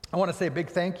I want to say a big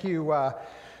thank you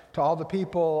to all the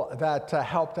people that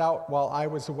helped out while I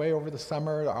was away over the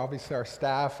summer. Obviously, our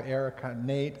staff, Erica,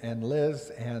 Nate, and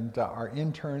Liz, and our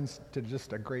interns did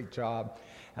just a great job.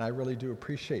 And I really do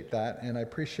appreciate that. And I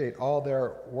appreciate all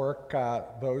their work,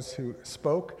 those who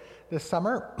spoke this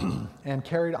summer and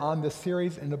carried on this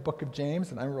series in the book of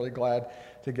James. And I'm really glad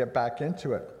to get back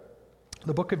into it.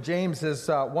 The book of James is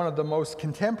one of the most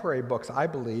contemporary books, I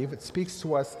believe. It speaks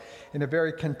to us in a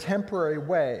very contemporary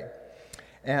way.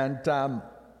 And,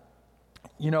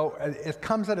 it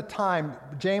comes at a time,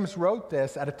 James wrote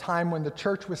this at a time when the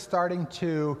church was starting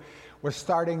to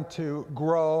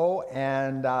grow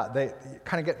and they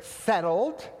kind of get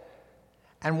settled.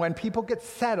 And when people get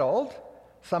settled,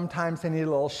 sometimes they need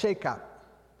a little shakeup.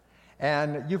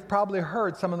 And you've probably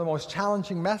heard some of the most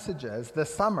challenging messages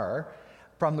this summer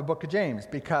from the book of James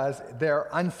because they're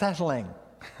unsettling.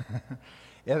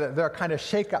 They're kind of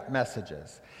shake-up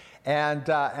messages. And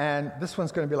this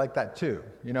one's going to be like that too,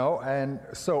 And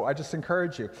so I just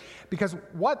encourage you. Because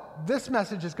what this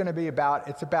message is going to be about,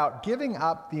 it's about giving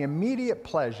up the immediate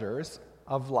pleasures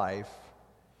of life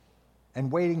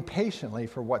and waiting patiently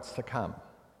for what's to come.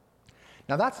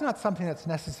 Now, that's not something that's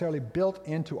necessarily built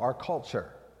into our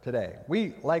culture today.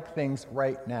 We like things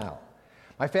right now.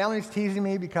 My family's teasing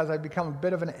me because I've become a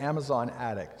bit of an Amazon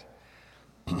addict.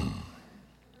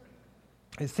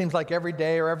 It seems like every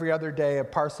day or every other day a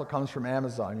parcel comes from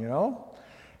Amazon,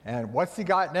 And what's he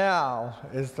got now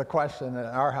is the question at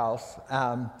our house.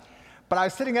 But I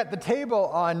was sitting at the table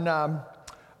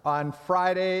on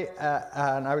Friday,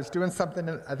 and I was doing something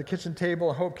at the kitchen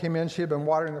table. Hope came in. She had been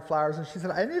watering the flowers, and she said,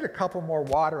 "I need a couple more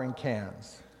watering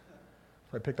cans."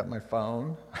 So I picked up my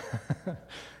phone,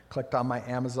 clicked on my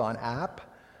Amazon app,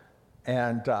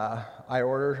 and I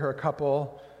ordered her a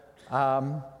couple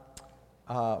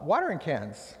watering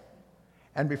cans.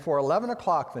 And before 11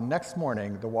 o'clock the next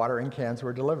morning, the watering cans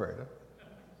were delivered.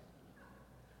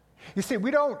 You see,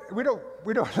 we don't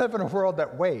live in a world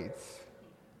that waits.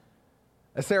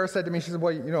 As Sarah said to me, she said,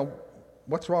 "Well,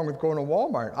 what's wrong with going to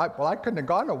Walmart?" I couldn't have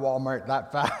gone to Walmart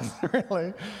that fast,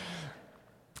 really.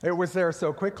 It was there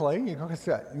so quickly.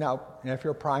 Now, if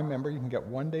you're a Prime member, you can get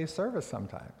one-day service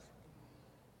sometimes.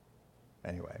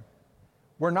 Anyway,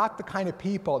 we're not the kind of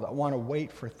people that want to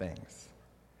wait for things.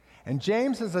 And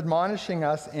James is admonishing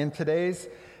us in today's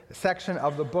section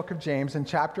of the book of James in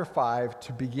chapter 5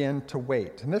 to begin to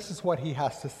wait. And this is what he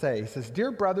has to say. He says, "Dear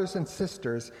brothers and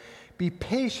sisters, be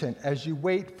patient as you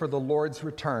wait for the Lord's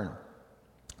return.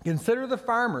 Consider the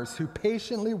farmers who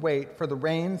patiently wait for the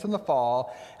rains in the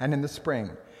fall and in the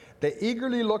spring. They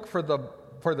eagerly look for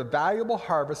the valuable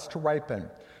harvest to ripen.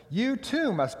 You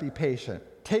too must be patient.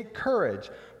 Take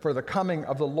courage, for the coming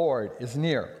of the Lord is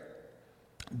near.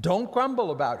 Don't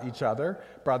grumble about each other,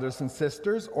 brothers and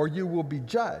sisters, or you will be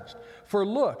judged. For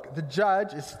look, the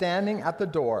judge is standing at the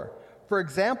door. For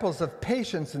examples of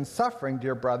patience and suffering,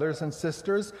 dear brothers and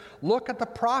sisters, look at the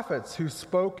prophets who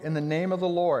spoke in the name of the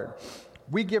Lord.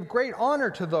 We give great honor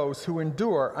to those who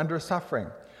endure under suffering.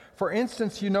 For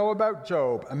instance, you know about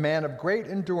Job, a man of great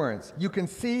endurance. You can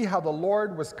see how the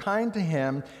Lord was kind to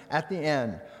him at the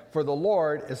end, for the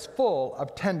Lord is full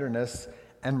of tenderness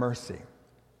and mercy."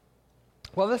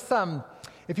 Well,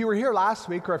 if you were here last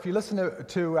week, or if you listened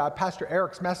to Pastor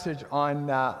Eric's message on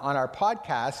our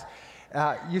podcast,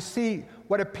 you see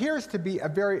what appears to be a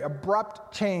very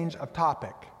abrupt change of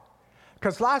topic.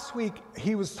 Because last week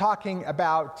he was talking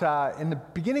about, in the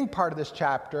beginning part of this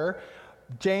chapter,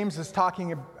 James is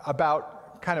talking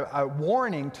about kind of a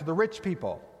warning to the rich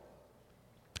people.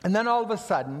 And then all of a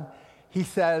sudden, he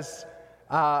says,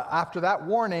 after that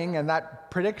warning and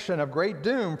that prediction of great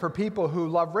doom for people who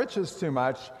love riches too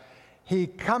much, he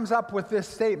comes up with this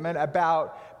statement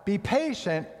about be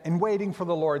patient in waiting for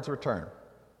the Lord's return.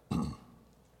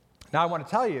 Now, I want to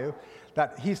tell you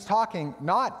that he's talking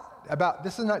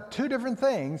this is not two different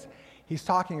things. He's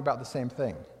talking about the same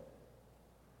thing.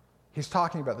 He's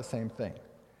talking about the same thing.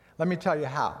 Let me tell you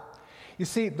how. You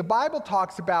see, the Bible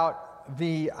talks about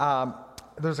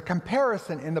there's a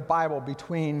comparison in the Bible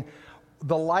between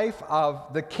the life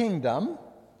of the kingdom.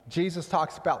 Jesus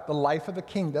talks about the life of the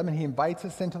kingdom, and he invites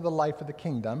us into the life of the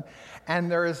kingdom.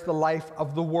 And there is the life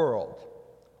of the world,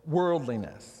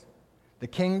 worldliness. The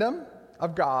kingdom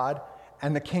of God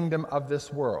and the kingdom of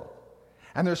this world.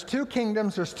 And there's two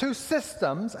kingdoms, there's two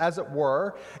systems, as it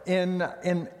were, in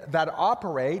that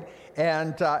operate,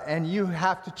 and you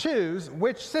have to choose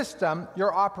which system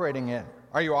you're operating in.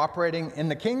 Are you operating in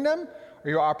the kingdom, or are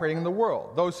you operating in the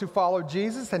world? Those who follow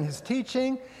Jesus and his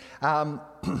teaching,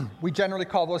 we generally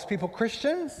call those people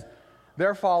Christians.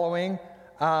 They're following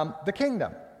the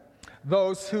kingdom.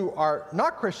 Those who are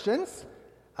not Christians,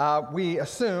 we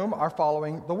assume are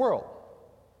following the world,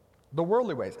 the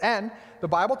worldly ways. And the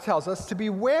Bible tells us to be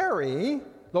wary,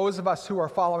 those of us who are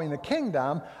following the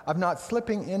kingdom, of not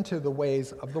slipping into the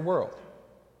ways of the world.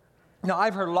 Now,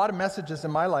 I've heard a lot of messages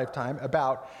in my lifetime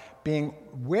about being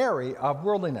wary of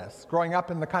worldliness. Growing up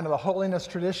in the kind of the holiness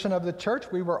tradition of the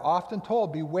church, we were often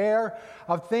told, beware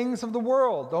of things of the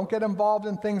world. Don't get involved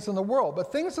in things in the world.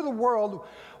 But things of the world,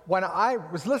 when I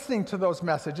was listening to those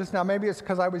messages, now maybe it's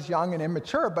because I was young and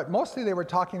immature, but mostly they were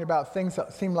talking about things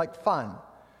that seemed like fun.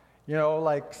 You know,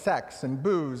 like sex and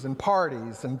booze and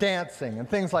parties and dancing and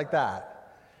things like that.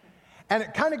 And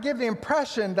it kind of gave the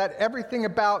impression that everything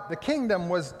about the kingdom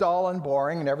was dull and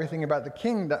boring, and everything about the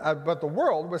kingdom, about the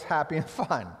world, was happy and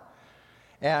fun,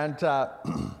 and a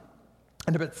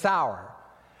bit sour.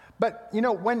 But you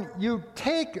know, when you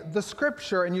take the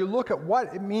scripture and you look at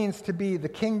what it means to be the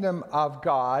kingdom of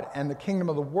God and the kingdom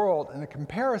of the world in a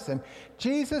comparison,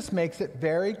 Jesus makes it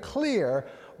very clear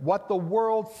what the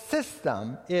world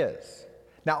system is.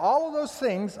 Now, all of those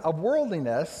things of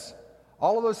worldliness,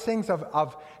 all of those things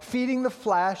of feeding the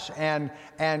flesh and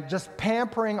just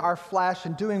pampering our flesh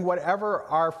and doing whatever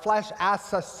our flesh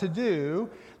asks us to do,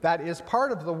 that is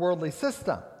part of the worldly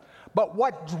system. But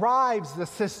what drives the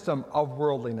system of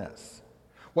worldliness?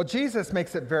 Well, Jesus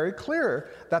makes it very clear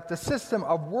that the system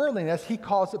of worldliness, he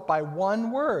calls it by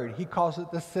one word. He calls it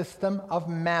the system of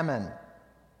mammon.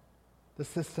 The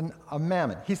system of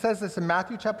mammon. He says this in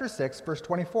Matthew chapter 6, verse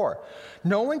 24.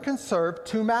 No one can serve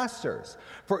two masters,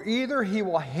 for either he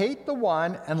will hate the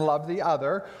one and love the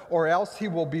other, or else he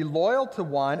will be loyal to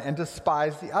one and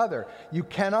despise the other. You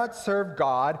cannot serve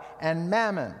God and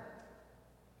mammon.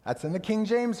 That's in the King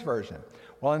James Version.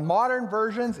 Well, in modern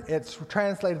versions, it's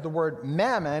translated, the word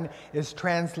mammon is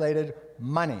translated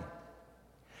money.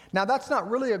 Now, that's not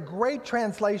really a great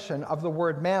translation of the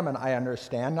word mammon, I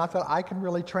understand. Not that I can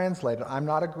really translate it. I'm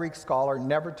not a Greek scholar,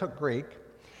 never took Greek,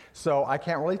 so I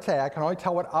can't really say. I can only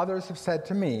tell what others have said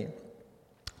to me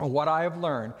or what I have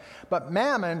learned. But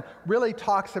mammon really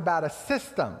talks about a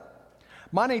system.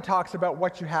 Money talks about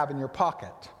what you have in your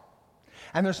pocket.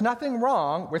 And there's nothing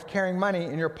wrong with carrying money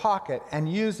in your pocket and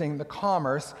using the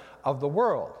commerce of the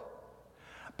world.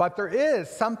 But there is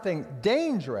something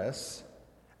dangerous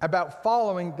about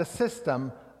following the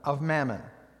system of mammon.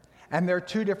 And there are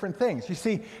two different things. You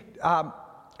see,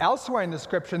 elsewhere in the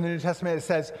scripture in the New Testament, it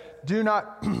says, do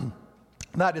not,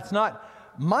 that it's not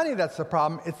money that's the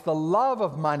problem, it's the love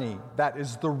of money that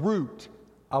is the root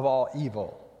of all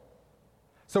evil.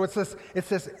 So it's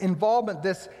this involvement,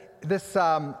 this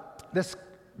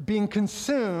being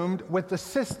consumed with the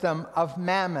system of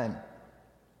mammon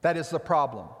that is the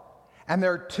problem. And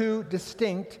there are two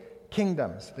distinct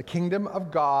kingdoms, the kingdom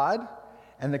of God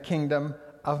and the kingdom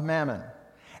of mammon.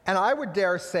 And I would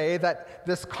dare say that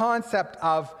this concept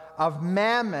of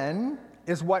mammon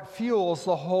is what fuels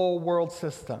the whole world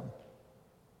system.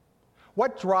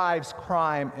 What drives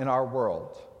crime in our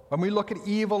world? When we look at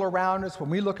evil around us, when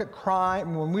we look at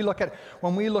crime, when we look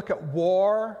at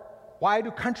war, why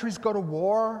do countries go to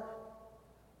war?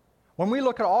 When we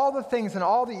look at all the things and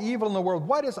all the evil in the world,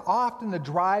 what is often the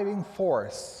driving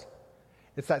force?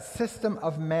 It's that system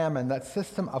of mammon, that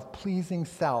system of pleasing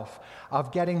self,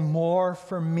 of getting more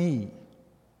for me.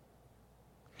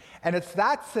 And it's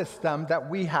that system that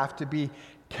we have to be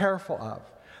careful of.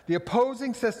 The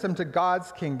opposing system to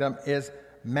God's kingdom is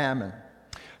mammon.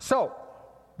 So,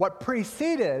 what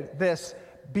preceded this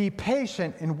be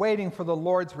patient in waiting for the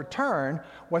Lord's return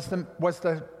was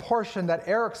the portion that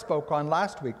Eric spoke on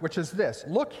last week, which is this.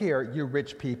 Look here, you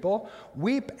rich people,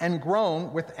 weep and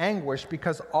groan with anguish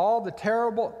because all the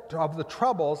terrible of the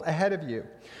troubles ahead of you.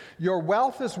 Your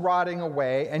wealth is rotting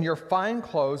away, and your fine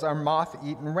clothes are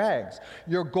moth-eaten rags.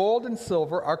 Your gold and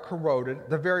silver are corroded.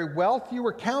 The very wealth you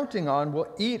were counting on will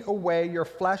eat away your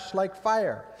flesh like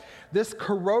fire. This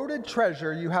corroded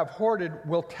treasure you have hoarded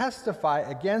will testify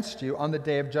against you on the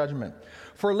day of judgment.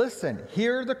 For listen,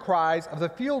 hear the cries of the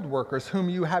field workers whom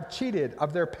you have cheated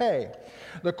of their pay,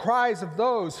 the cries of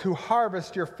those who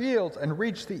harvest your fields and have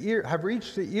reached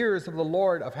the ears of the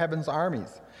Lord of heaven's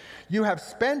armies. You have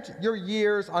spent your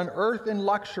years on earth in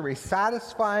luxury,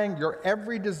 satisfying your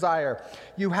every desire.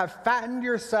 You have fattened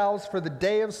yourselves for the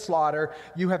day of slaughter.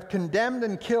 You have condemned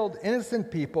and killed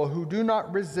innocent people who do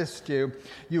not resist you.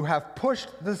 You have pushed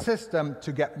the system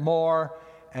to get more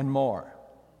and more.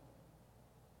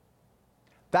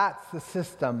 That's the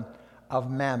system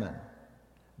of mammon,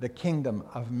 the kingdom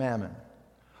of mammon.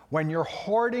 When you're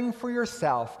hoarding for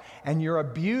yourself and you're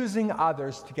abusing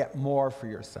others to get more for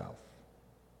yourself.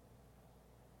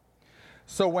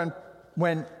 So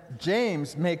when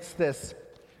James makes this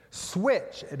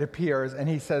switch, it appears, and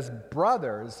he says,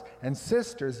 brothers and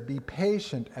sisters, be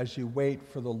patient as you wait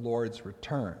for the Lord's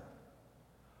return.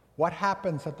 What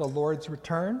happens at the Lord's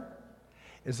return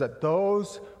is that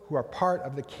those who are part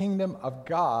of the kingdom of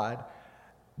God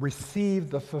receive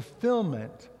the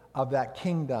fulfillment of that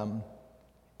kingdom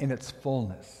in its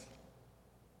fullness.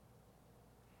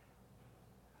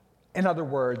 In other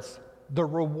words, the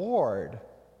reward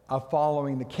of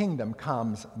following the kingdom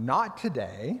comes not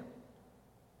today,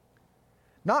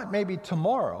 not maybe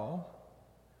tomorrow,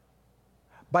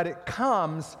 but it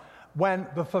comes when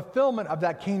the fulfillment of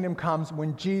that kingdom comes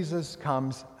when Jesus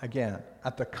comes again,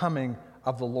 at the coming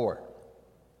of the Lord.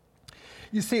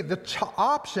 You see, the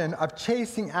option of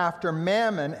chasing after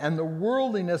mammon and the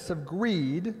worldliness of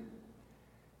greed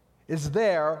is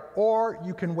there, or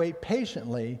you can wait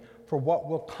patiently for what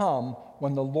will come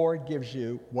when the Lord gives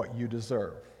you what you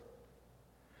deserve.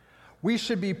 We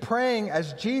should be praying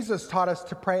as Jesus taught us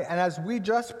to pray, and as we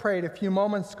just prayed a few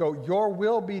moments ago, your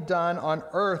will be done on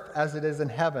earth as it is in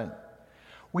heaven.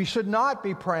 We should not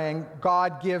be praying,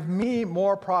 God, give me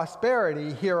more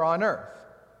prosperity here on earth.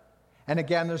 And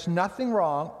again, there's nothing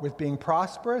wrong with being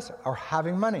prosperous or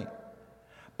having money.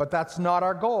 But that's not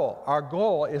our goal. Our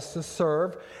goal is to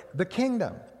serve the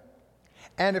kingdom.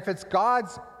 And if it's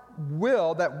God's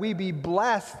will that we be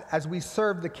blessed as we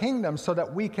serve the kingdom so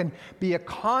that we can be a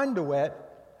conduit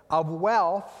of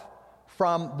wealth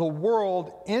from the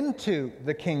world into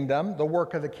the kingdom, the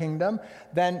work of the kingdom,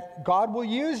 then God will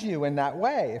use you in that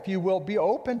way if you will be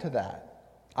open to that.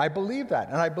 I believe that,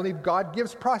 and I believe God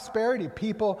gives prosperity to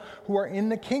people who are in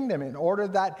the kingdom in order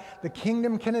that the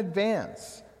kingdom can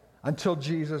advance until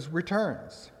Jesus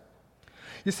returns.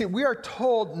 You see, we are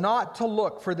told not to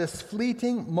look for this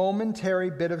fleeting, momentary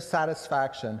bit of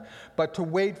satisfaction, but to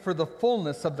wait for the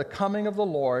fullness of the coming of the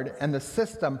Lord and the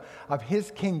system of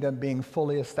his kingdom being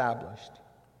fully established.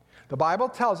 The Bible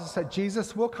tells us that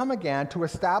Jesus will come again to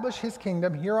establish his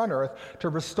kingdom here on earth, to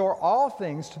restore all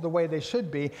things to the way they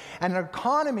should be, and an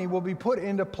economy will be put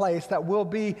into place that will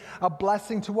be a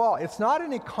blessing to all. It's not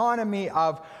an economy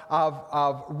of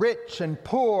rich and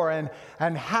poor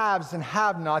and haves and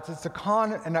have-nots. It's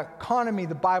an economy,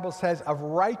 the Bible says, of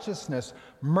righteousness,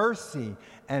 mercy,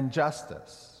 and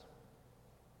justice.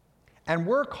 And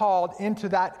we're called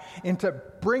into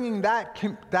bringing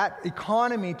that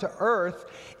economy to earth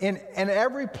in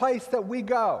every place that we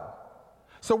go.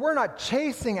 So we're not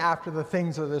chasing after the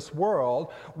things of this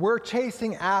world. We're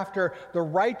chasing after the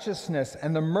righteousness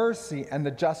and the mercy and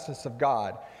the justice of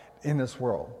God in this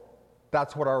world.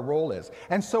 That's what our role is.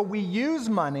 And so we use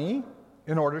money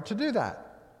in order to do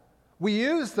that. We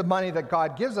use the money that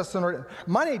God gives us in order.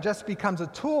 Money just becomes a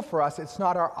tool for us. It's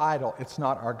not our idol. It's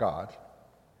not our God.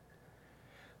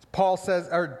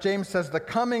 James says, the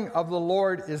coming of the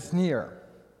Lord is near.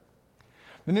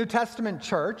 The New Testament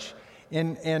church,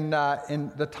 in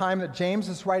the time that James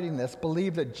is writing this,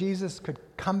 believed that Jesus could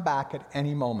come back at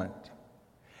any moment.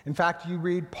 In fact, you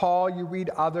read Paul, you read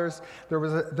others, there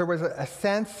was a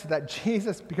sense that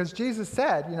Jesus, because Jesus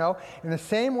said, in the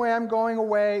same way I'm going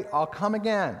away, I'll come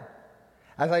again.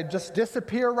 As I just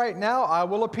disappear right now, I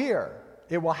will appear.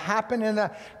 It will happen in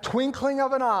a twinkling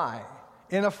of an eye,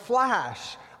 in a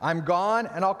flash. I'm gone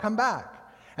and I'll come back.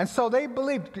 And so they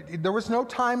believed. There was no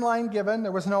timeline given.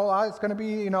 There was no, it's going to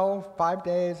be, 5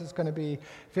 days. It's going to be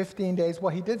 15 days.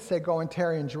 Well, he did say go and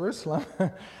tarry in Jerusalem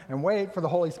and wait for the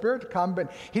Holy Spirit to come.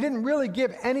 But he didn't really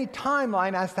give any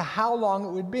timeline as to how long it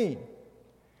would be.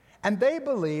 And they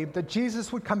believed that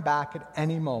Jesus would come back at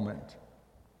any moment.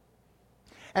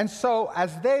 And so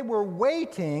as they were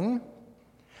waiting,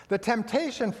 the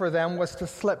temptation for them was to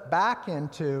slip back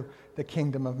into the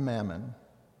kingdom of mammon.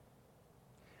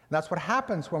 That's what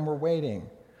happens when we're waiting.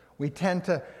 We tend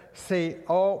to say,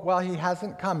 he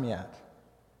hasn't come yet.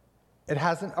 It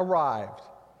hasn't arrived.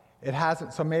 It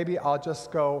hasn't, so maybe I'll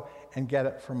just go and get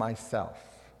it for myself.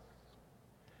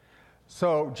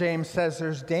 So James says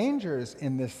there's dangers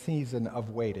in this season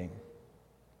of waiting.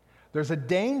 There's a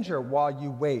danger while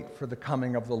you wait for the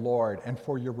coming of the Lord and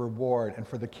for your reward and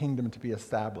for the kingdom to be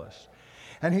established.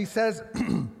 And he says,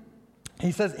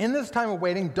 in this time of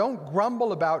waiting, don't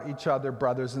grumble about each other,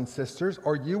 brothers and sisters,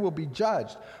 or you will be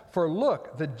judged. For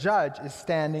look, the judge is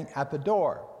standing at the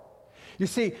door. You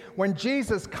see, when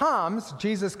Jesus comes,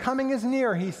 Jesus coming is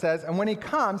near, he says, and when he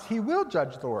comes, he will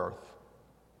judge the earth.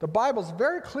 The Bible's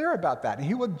very clear about that. And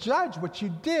he will judge what you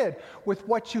did with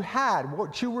what you had,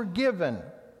 what you were given.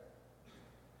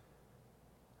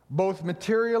 Both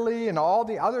materially and all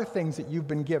the other things that you've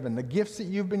been given, the gifts that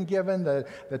you've been given, the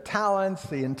talents,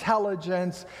 the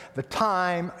intelligence, the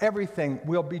time, everything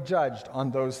will be judged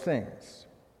on those things.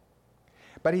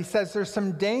 But he says there's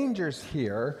some dangers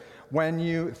here when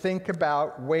you think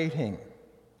about waiting.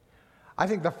 I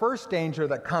think the first danger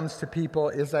that comes to people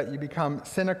is that you become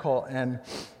cynical and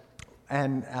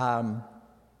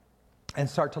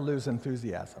start to lose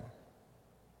enthusiasm.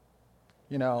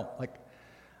 You know,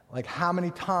 like how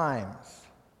many times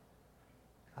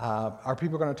are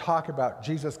people going to talk about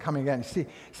Jesus coming again?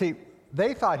 See,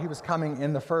 they thought he was coming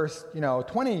in the first,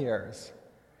 20 years.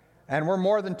 And we're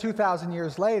more than 2,000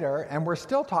 years later, and we're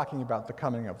still talking about the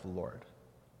coming of the Lord.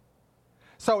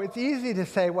 So it's easy to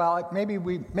say, well, maybe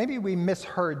we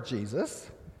misheard Jesus.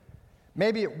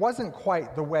 Maybe it wasn't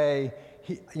quite the way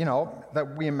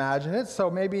that we imagine it,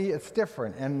 so maybe it's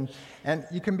different. And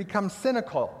you can become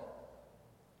cynical.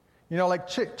 Like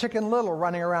Chicken Little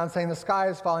running around saying the sky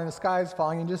is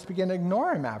falling, and just begin to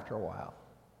ignore him after a while.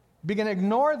 Begin to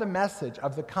ignore the message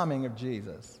of the coming of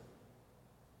Jesus.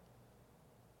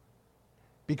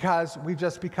 Because we've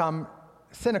just become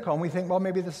cynical, and we think, well,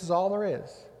 maybe this is all there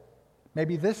is.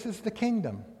 Maybe this is the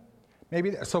kingdom.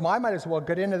 So I might as well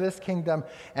get into this kingdom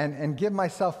and give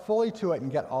myself fully to it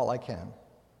and get all I can.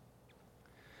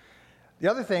 The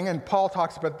other thing, and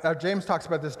James talks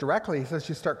about this directly, he says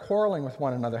you start quarreling with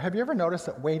one another. Have you ever noticed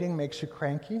that waiting makes you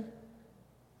cranky?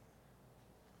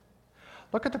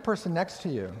 Look at the person next to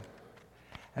you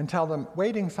and tell them,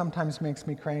 waiting sometimes makes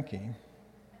me cranky.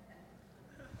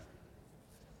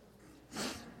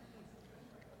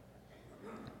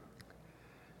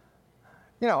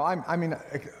 I mean,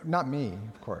 not me,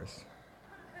 of course.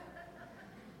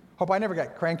 Hope I never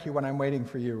get cranky when I'm waiting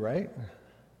for you, right?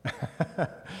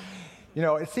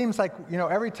 It seems like,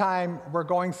 every time we're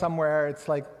going somewhere, it's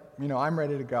like, I'm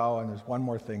ready to go, and there's one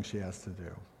more thing she has to do.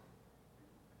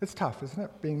 It's tough, isn't it,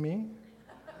 being me?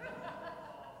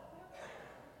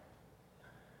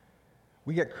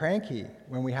 We get cranky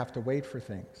when we have to wait for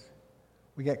things.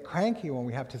 We get cranky when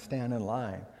we have to stand in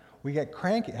line. We get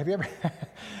cranky. Have you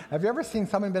ever seen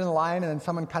someone been in line and then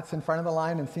someone cuts in front of the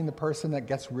line and seen the person that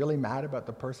gets really mad about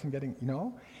the person getting,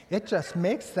 It just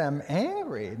makes them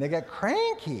angry. They get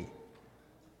cranky.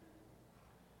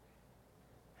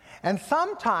 And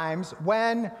sometimes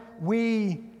when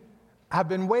we have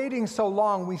been waiting so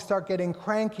long, we start getting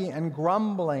cranky and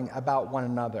grumbling about one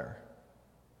another.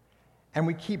 And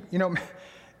we keep,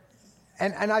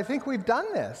 and I think we've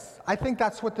done this. I think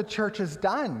that's what the church has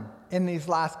done in these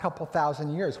last couple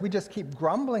thousand years. We just keep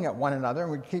grumbling at one another,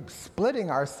 and we keep splitting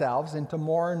ourselves into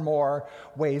more and more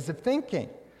ways of thinking.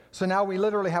 So now we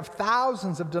literally have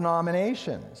thousands of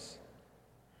denominations.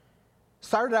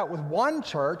 Started out with one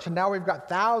church, and now we've got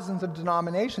thousands of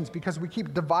denominations because we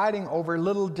keep dividing over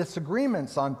little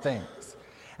disagreements on things.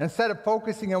 Instead of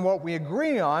focusing on what we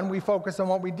agree on, we focus on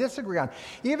what we disagree on.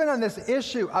 Even on this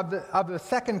issue of the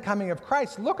second coming of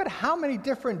Christ, look at how many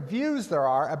different views there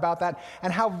are about that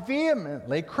and how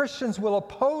vehemently Christians will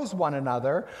oppose one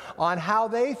another on how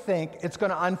they think it's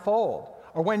going to unfold,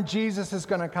 or when Jesus is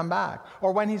going to come back,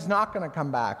 or when he's not going to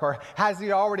come back, or has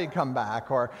he already come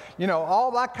back, or, all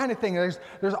that kind of thing.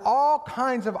 There's all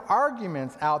kinds of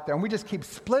arguments out there, and we just keep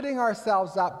splitting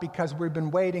ourselves up because we've been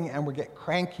waiting and we get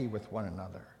cranky with one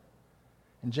another.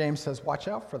 And James says, watch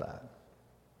out for that.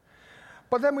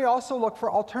 But then we also look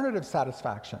for alternative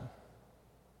satisfaction.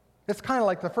 It's kind of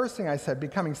like the first thing I said,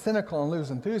 becoming cynical and lose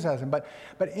enthusiasm. But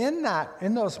in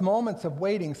those moments of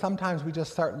waiting, sometimes we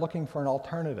just start looking for an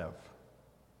alternative.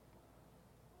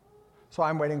 So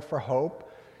I'm waiting for hope.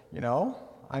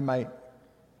 I might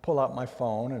pull out my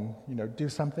phone and, do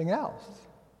something else.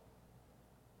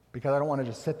 Because I don't want to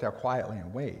just sit there quietly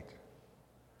and wait.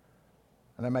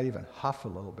 And I might even huff a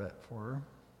little bit for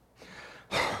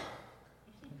her.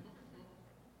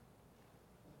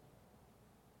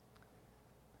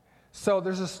 So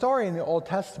there's a story in the Old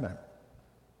Testament.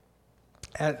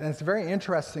 And it's a very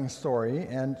interesting story.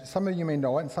 And some of you may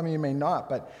know it and some of you may not.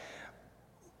 But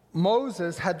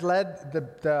Moses had led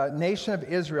the nation of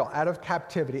Israel out of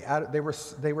captivity. They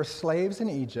were slaves in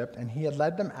Egypt, and he had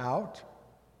led them out.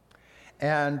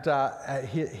 And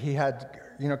he had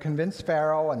convinced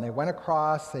Pharaoh, and they went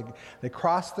across. They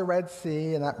crossed the Red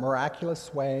Sea in that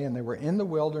miraculous way, and they were in the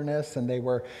wilderness, and they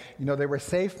were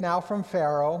safe now from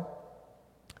Pharaoh.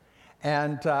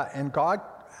 And God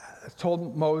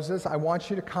told Moses, I want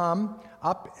you to come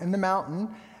up in the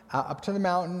mountain, up to the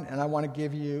mountain, and I want to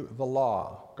give you the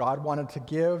law. God wanted to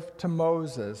give to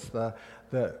Moses the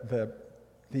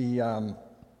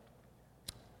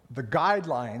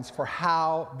guidelines for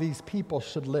how these people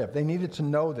should live. They needed to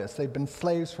know this. They've been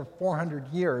slaves for 400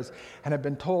 years and have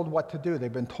been told what to do.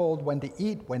 They've been told when to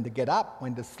eat, when to get up,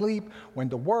 when to sleep, when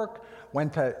to work, when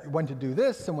to do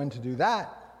this and when to do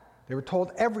that. They were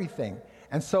told everything.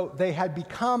 And so they had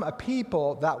become a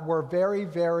people that were very,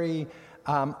 very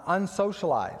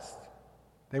unsocialized.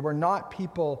 They were not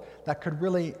people that could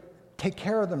really take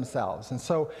care of themselves. And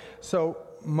so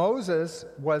Moses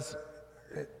was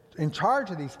in charge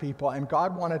of these people, and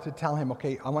God wanted to tell him,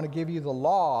 okay, I want to give you the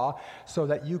law so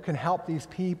that you can help these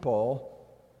people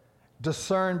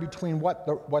discern between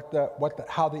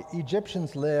how the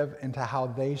Egyptians live and to how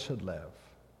they should live.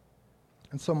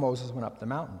 And so Moses went up the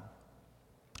mountain.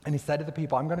 And he said to the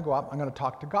people, I'm going to go up, I'm going to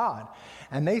talk to God.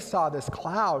 And they saw this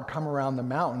cloud come around the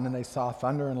mountain, and they saw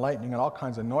thunder and lightning and all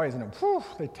kinds of noise, and they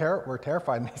were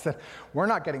terrified. And they said, we're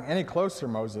not getting any closer,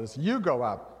 Moses. You go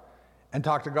up and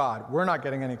talk to God. We're not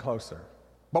getting any closer.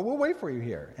 But we'll wait for you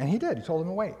here. And he did. He told them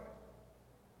to wait.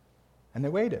 And they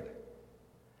waited.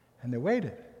 And they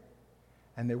waited.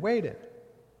 And they waited.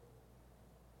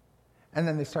 And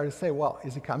then they started to say, well,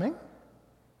 is he coming?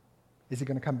 Is he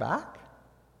going to come back?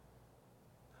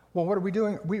 Well, what are we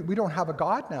doing? We don't have a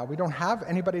God now. We don't have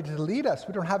anybody to lead us.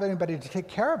 We don't have anybody to take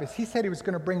care of us. He said he was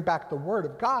going to bring back the word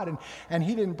of God, and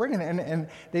he didn't bring it. And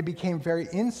they became very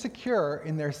insecure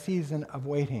in their season of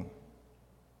waiting.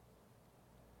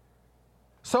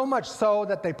 So much so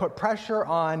that they put pressure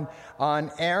on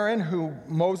Aaron, who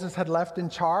Moses had left in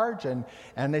charge, and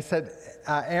they said,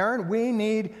 Aaron, we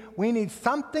need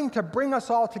something to bring us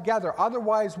all together.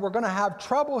 Otherwise, we're going to have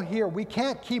trouble here. We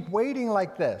can't keep waiting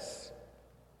like this.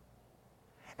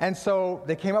 And so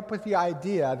they came up with the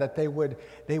idea that they would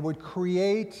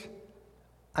create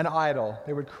an idol.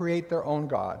 They would create their own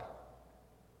god.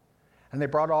 And they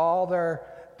brought all their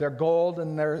gold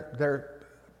and their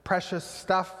precious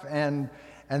stuff, and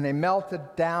they melted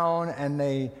down, and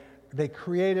they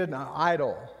created an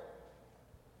idol.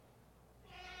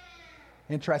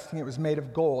 Interesting, it was made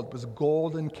of gold. It was a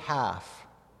golden calf.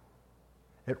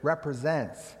 It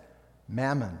represents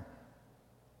Mammon,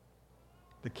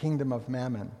 the kingdom of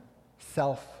Mammon,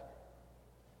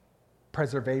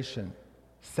 self-preservation,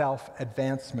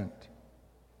 self-advancement.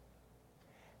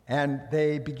 And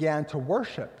they began to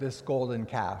worship this golden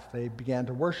calf. They began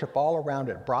to worship all around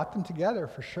it. Brought them together,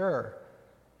 for sure,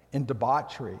 in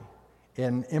debauchery,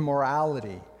 in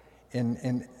immorality,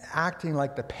 in acting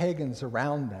like the pagans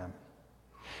around them.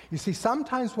 You see,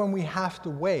 sometimes when we have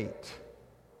to wait,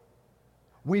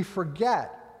 we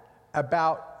forget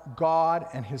about God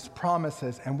and his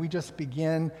promises, and we just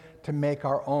begin to make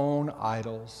our own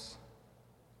idols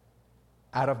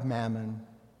out of Mammon,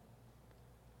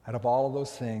 out of all of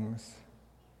those things.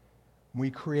 We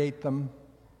create them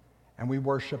and we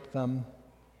worship them.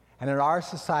 And in our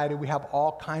society, we have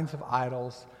all kinds of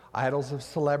idols. Idols of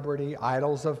celebrity,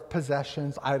 idols of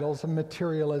possessions, idols of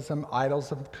materialism,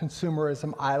 idols of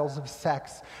consumerism, idols of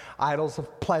sex, idols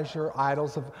of pleasure,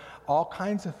 idols of all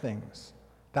kinds of things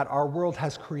that our world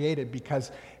has created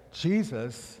because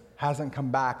Jesus hasn't come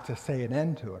back to say an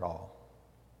end to it all.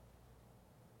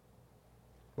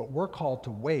 But we're called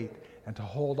to wait and to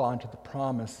hold on to the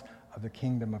promise of the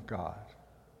kingdom of God.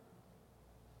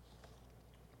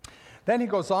 Then he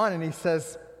goes on and he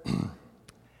says,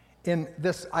 in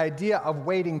this idea of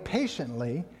waiting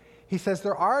patiently, he says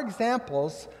there are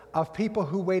examples of people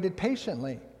who waited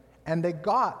patiently and they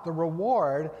got the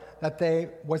reward that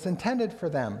was intended for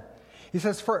them. He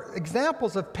says, for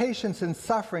examples of patience in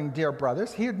suffering, dear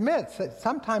brothers, he admits that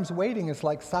sometimes waiting is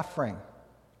like suffering.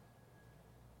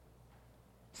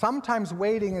 Sometimes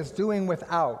waiting is doing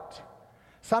without.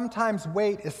 Sometimes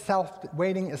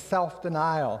waiting is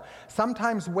self-denial.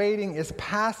 Sometimes waiting is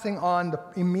passing on the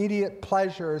immediate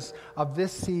pleasures of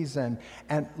this season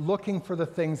and looking for the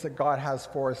things that God has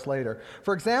for us later.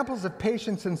 For examples of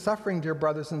patience and suffering, dear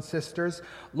brothers and sisters,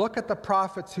 look at the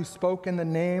prophets who spoke in the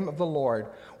name of the Lord.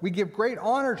 We give great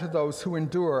honor to those who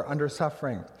endure under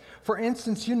suffering. For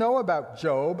instance, you know about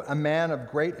Job, a man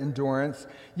of great endurance.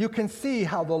 You can see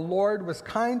how the Lord was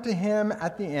kind to him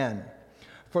at the end.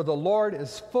 For the Lord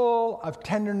is full of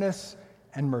tenderness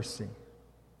and mercy.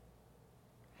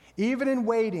 Even in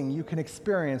waiting, you can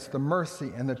experience the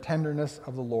mercy and the tenderness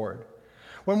of the Lord.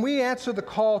 When we answer the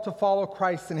call to follow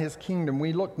Christ in his kingdom,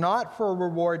 we look not for a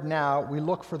reward now, we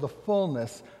look for the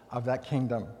fullness of that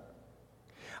kingdom.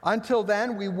 Until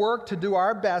then, we work to do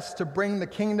our best to bring the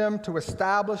kingdom, to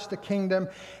establish the kingdom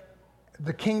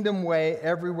way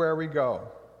everywhere we go.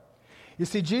 You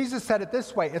see, Jesus said it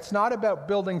this way, it's not about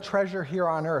building treasure here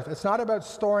on earth. It's not about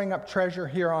storing up treasure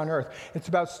here on earth. It's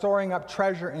about storing up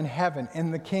treasure in heaven, in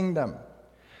the kingdom.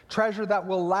 Treasure that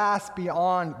will last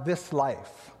beyond this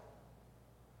life.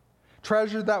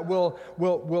 Treasure that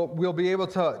we'll be able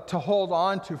to hold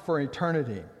on to for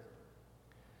eternity.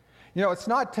 You know, it's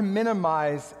not to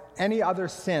minimize any other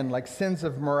sin, like sins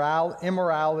of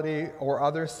immorality or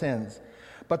other sins.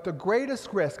 But the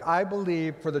greatest risk, I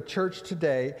believe, for the church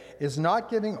today is not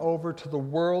giving over to the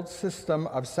world system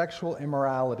of sexual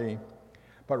immorality,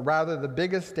 but rather the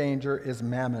biggest danger is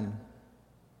mammon.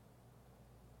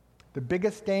 The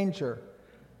biggest danger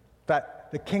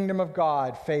that the kingdom of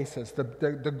God faces,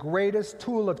 the greatest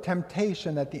tool of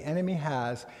temptation that the enemy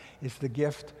has is the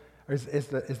gift, is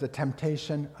the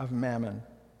temptation of mammon.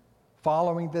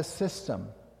 Following this system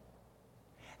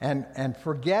and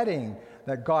forgetting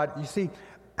that God, you see,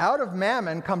 out of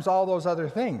mammon comes all those other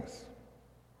things.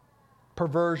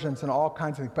 Perversions and all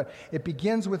kinds of things. But it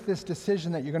begins with this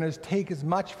decision that you're going to take as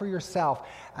much for yourself,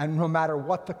 and no matter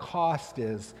what the cost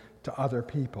is to other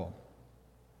people.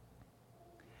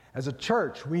 As a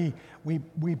church, we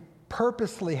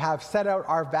purposely have set out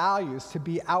our values to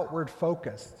be outward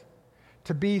focused,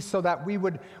 to be so that we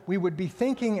would be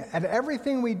thinking at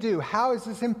everything we do, how does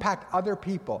this impact other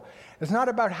people? It's not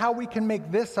about how we can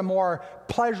make this a more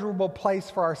pleasurable place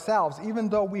for ourselves, even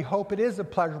though we hope it is a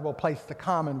pleasurable place to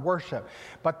come and worship.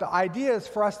 But the idea is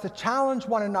for us to challenge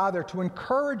one another, to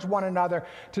encourage one another,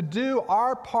 to do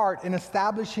our part in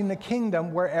establishing the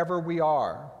kingdom wherever we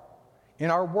are,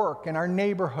 in our work, in our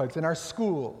neighborhoods, in our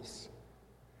schools.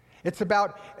 It's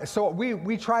about, so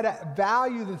we try to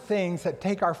value the things that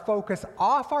take our focus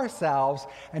off ourselves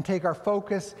and take our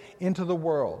focus into the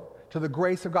world, to the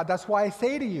grace of God. That's why I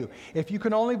say to you, if you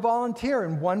can only volunteer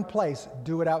in one place,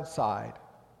 do it outside.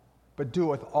 But do it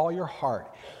with all your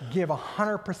heart. Give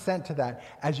 100% to that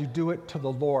as you do it to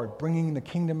the Lord, bringing the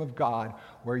kingdom of God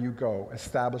where you go,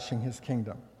 establishing his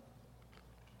kingdom.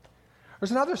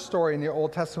 There's another story in the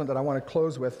Old Testament that I want to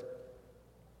close with.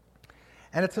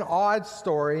 And it's an odd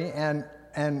story, and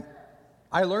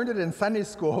I learned it in Sunday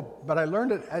school, but I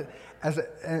learned it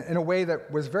in a way that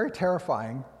was very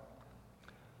terrifying.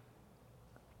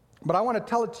 But I want to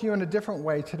tell it to you in a different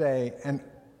way today. And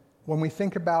when we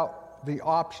think about the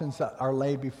options that are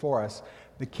laid before us,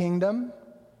 the kingdom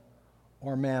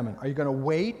or mammon, are you going to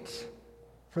wait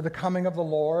for the coming of the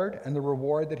Lord and the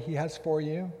reward that he has for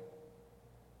you?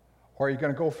 Or are you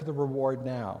going to go for the reward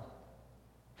now?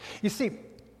 You see,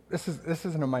 this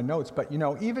isn't in my notes, but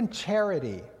even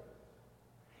charity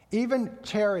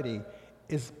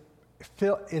is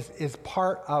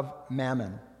part of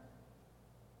mammon.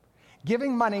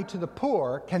 Giving money to the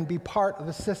poor can be part of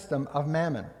the system of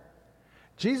mammon.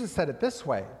 Jesus said it this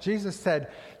way. Jesus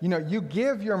said, you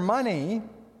give your money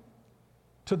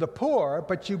to the poor,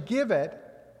 but you give it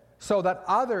so that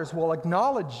others will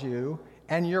acknowledge you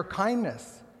and your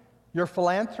kindness, your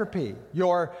philanthropy,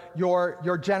 your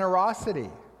generosity.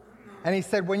 And he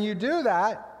said, when you do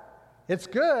that, it's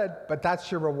good, but that's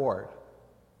your reward.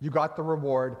 You got the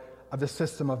reward of the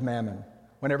system of mammon.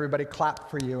 When everybody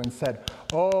clapped for you and said,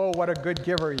 oh, what a good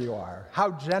giver you are. How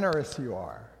generous you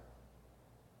are.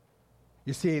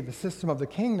 You see, the system of the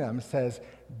kingdom says,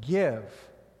 give,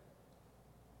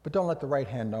 but don't let the right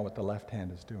hand know what the left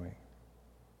hand is doing.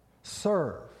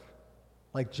 Serve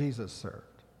like Jesus served.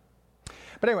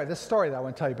 But anyway, this story that I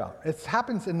want to tell you about, it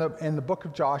happens in the book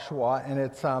of Joshua, and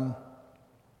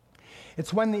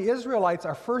it's when the Israelites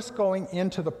are first going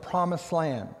into the promised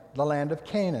land, the land of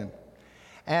Canaan.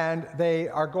 And they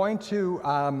are going to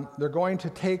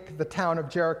take the town of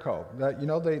Jericho.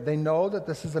 They know that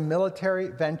this is a military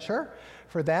venture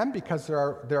for them because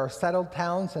there are settled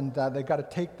towns, and they've got to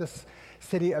take this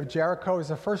city of Jericho as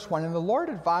the first one. And the Lord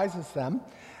advises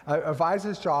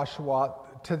Joshua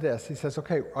to this. He says,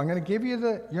 okay, I'm going to give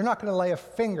you you're not going to lay a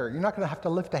finger. You're not going to have to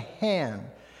lift a hand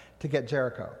to get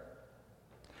Jericho.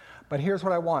 But here's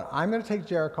what I want. I'm going to take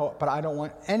Jericho, but I don't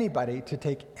want anybody to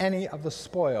take any of the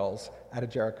spoils out of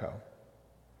Jericho.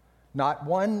 Not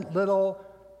one little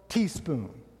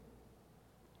teaspoon.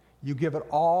 You give it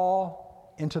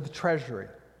all into the treasury.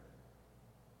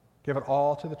 Give it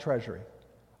all to the treasury.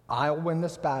 I'll win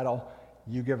this battle.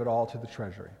 You give it all to the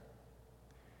treasury.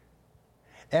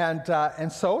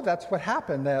 And so that's what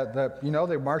happened.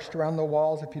 They marched around the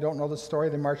walls. If you don't know the story,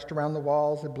 they marched around the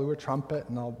walls. They blew a trumpet,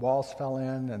 and the walls fell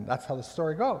in. And that's how the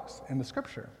story goes in the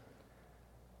scripture.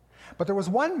 But there was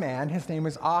one man. His name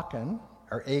was Achan,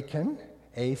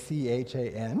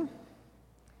 A-C-H-A-N.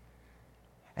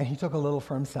 And he took a little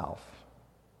for himself.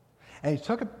 And he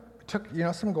took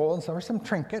some gold and some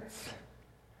trinkets.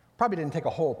 Probably didn't take a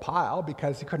whole pile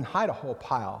because he couldn't hide a whole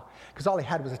pile because all he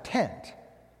had was a tent.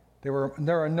 They were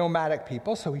nomadic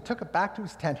people, so he took it back to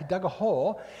his tent. He dug a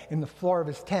hole in the floor of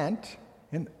his tent,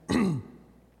 and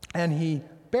he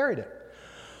buried it.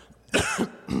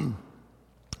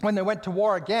 When they went to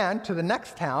war again to the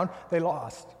next town, they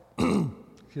lost.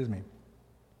 Excuse me.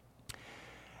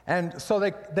 And so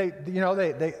the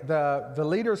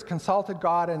leaders consulted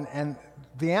God, and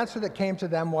the answer that came to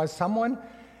them was someone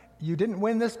you didn't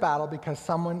win this battle because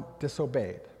someone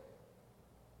disobeyed.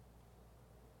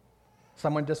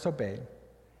 Someone disobeyed,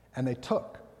 and they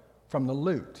took from the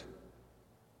loot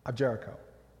of Jericho.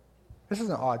 This is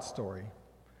an odd story.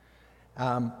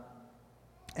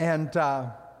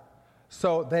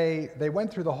 So they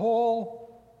went through the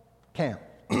whole camp.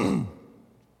 And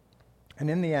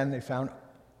in the end, they found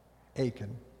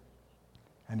Achan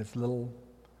and his little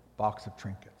box of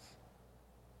trinkets.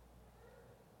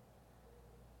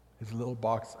 His little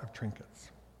box of trinkets.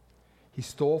 He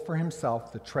stole for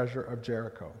himself the treasure of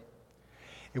Jericho.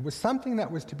 It was something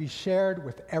that was to be shared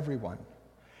with everyone.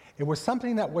 It was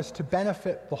something that was to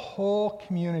benefit the whole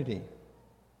community.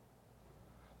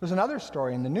 There's another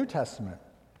story in the New Testament,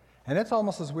 and it's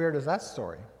almost as weird as that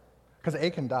story, because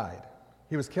Achan died.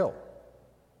 He was killed.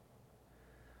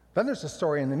 Then there's a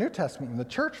story in the New Testament when the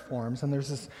church forms, and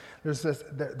there's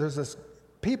this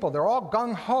people, they're all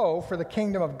gung-ho for the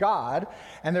kingdom of God,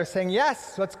 and they're saying,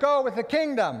 yes, let's go with the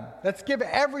kingdom. Let's give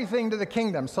everything to the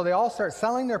kingdom. So they all start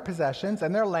selling their possessions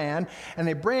and their land, and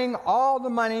they bring all the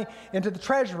money into the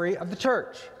treasury of the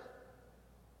church.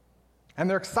 And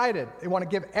they're excited. They want to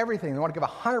give everything. They want to give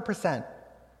 100%.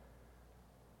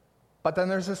 But then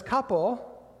there's this couple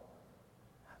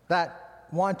that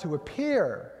want to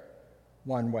appear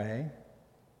one way,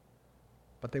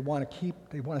 but they want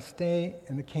to stay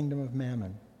in the kingdom of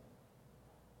Mammon.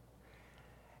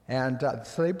 And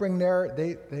so they bring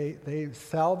they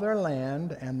sell their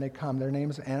land, and they come. Their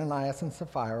names are Ananias and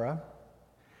Sapphira.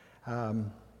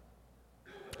 And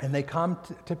they come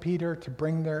to Peter to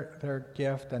bring their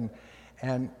gift,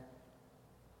 and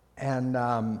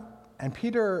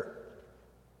Peter,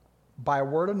 by a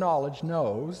word of knowledge,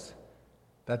 knows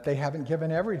that they haven't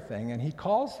given everything, and he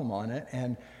calls them on it,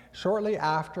 and shortly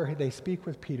after they speak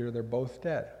with Peter, they're both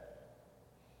dead.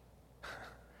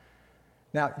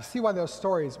 Now, you see why those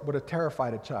stories would have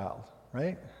terrified a child,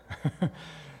 right?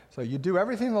 So you do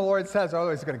everything the Lord says,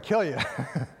 otherwise he's going to kill you.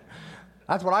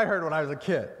 That's what I heard when I was a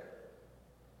kid.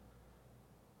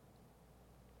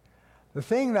 The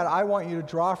thing that I want you to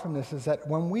draw from this is that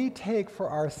when we take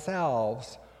for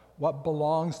ourselves what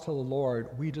belongs to the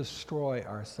Lord, we destroy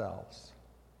ourselves.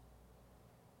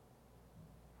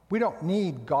 We don't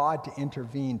need God to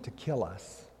intervene to kill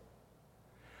us.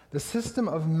 The system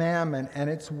of mammon and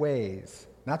its ways,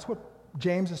 that's what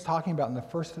James is talking about in the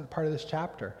first part of this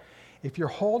chapter. If you're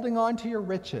holding on to your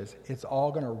riches, it's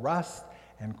all going to rust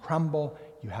and crumble.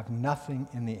 You have nothing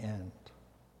in the end.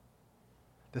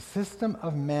 The system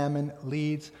of mammon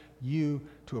leads you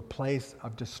to a place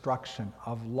of destruction,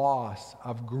 of loss,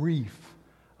 of grief,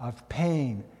 of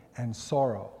pain and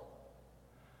sorrow.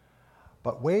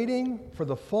 But waiting for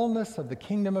the fullness of the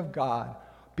kingdom of God,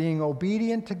 being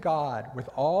obedient to God with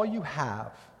all you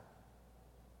have,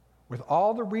 with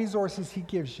all the resources he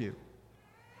gives you,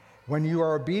 when you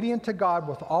are obedient to God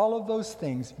with all of those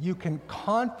things, you can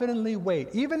confidently wait,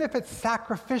 even if it's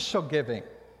sacrificial giving.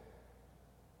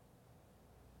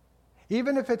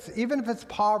 Even if it's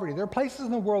poverty. There are places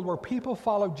in the world where people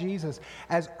follow Jesus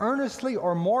as earnestly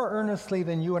or more earnestly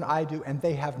than you and I do, and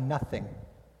they have nothing.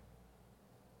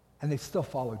 And they still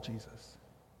follow Jesus.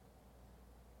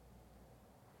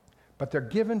 But they're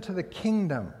given to the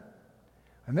kingdom.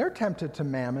 And they're tempted to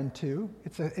mammon too.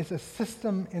 It's a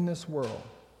system in this world.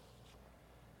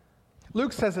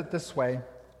 Luke says it this way,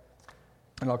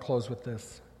 and I'll close with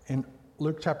this. In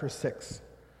Luke chapter 6,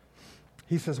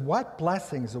 he says, "What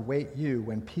blessings await you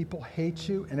when people hate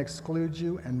you and exclude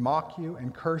you and mock you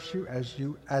and curse you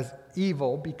as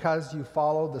evil because you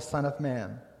follow the Son of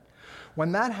Man?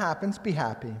 When that happens, be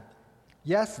happy.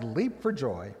 Yes, leap for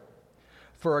joy,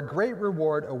 for a great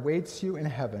reward awaits you in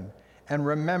heaven. And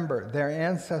remember, their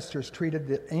ancestors treated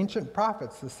the ancient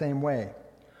prophets the same way.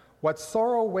 What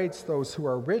sorrow awaits those who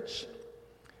are rich,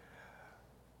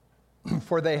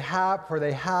 for they have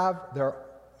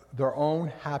their own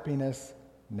happiness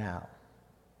now."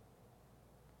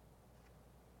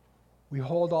 We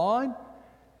hold on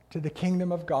to the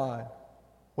kingdom of God.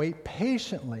 Wait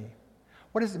patiently.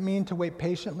 What does it mean to wait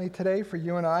patiently today for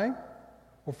you and I?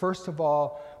 Well, first of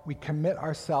all, we commit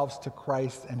ourselves to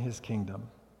Christ and his kingdom.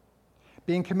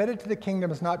 Being committed to the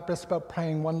kingdom is not just about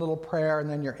praying one little prayer and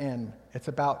then you're in. It's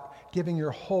about giving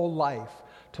your whole life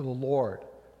to the Lord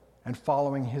and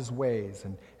following his ways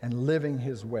and living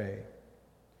his way.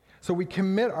 So we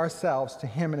commit ourselves to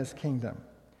him and his kingdom.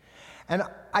 And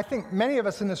I think many of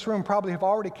us in this room probably have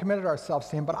already committed ourselves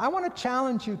to him, but I want to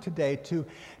challenge you today to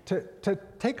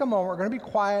take a moment. We're going to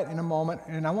be quiet in a moment,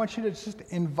 and I want you to just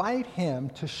invite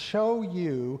him to show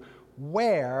you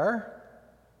where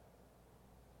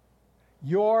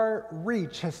your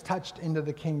reach has touched into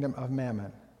the kingdom of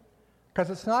mammon. Because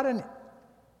it's not an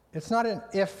It's not an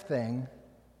if thing,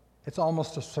 it's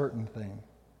almost a certain thing.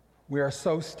 We are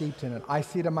so steeped in it. I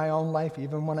see it in my own life,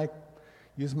 even when I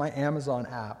use my Amazon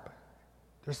app.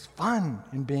 There's fun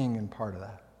in being in part of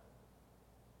that.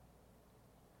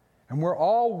 And we're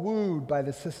all wooed by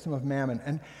the system of mammon.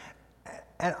 And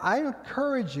I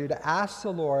encourage you to ask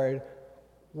the Lord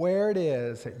where it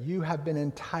is that you have been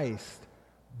enticed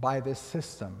by this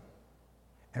system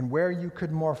and where you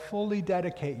could more fully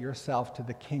dedicate yourself to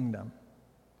the kingdom,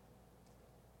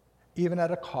 even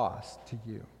at a cost to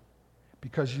you,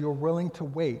 because you're willing to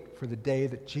wait for the day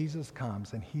that Jesus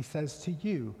comes and he says to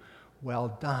you,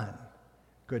 "Well done,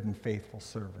 good and faithful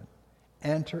servant.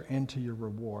 Enter into your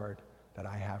reward that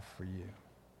I have for you."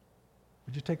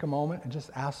 Would you take a moment and just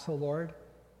ask the Lord?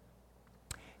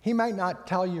 He might not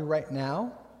tell you right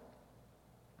now.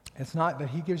 It's not that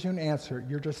he gives you an answer.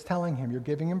 You're just telling him, you're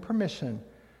giving him permission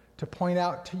to point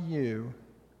out to you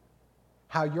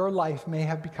how your life may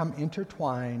have become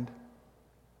intertwined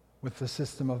with the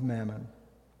system of mammon.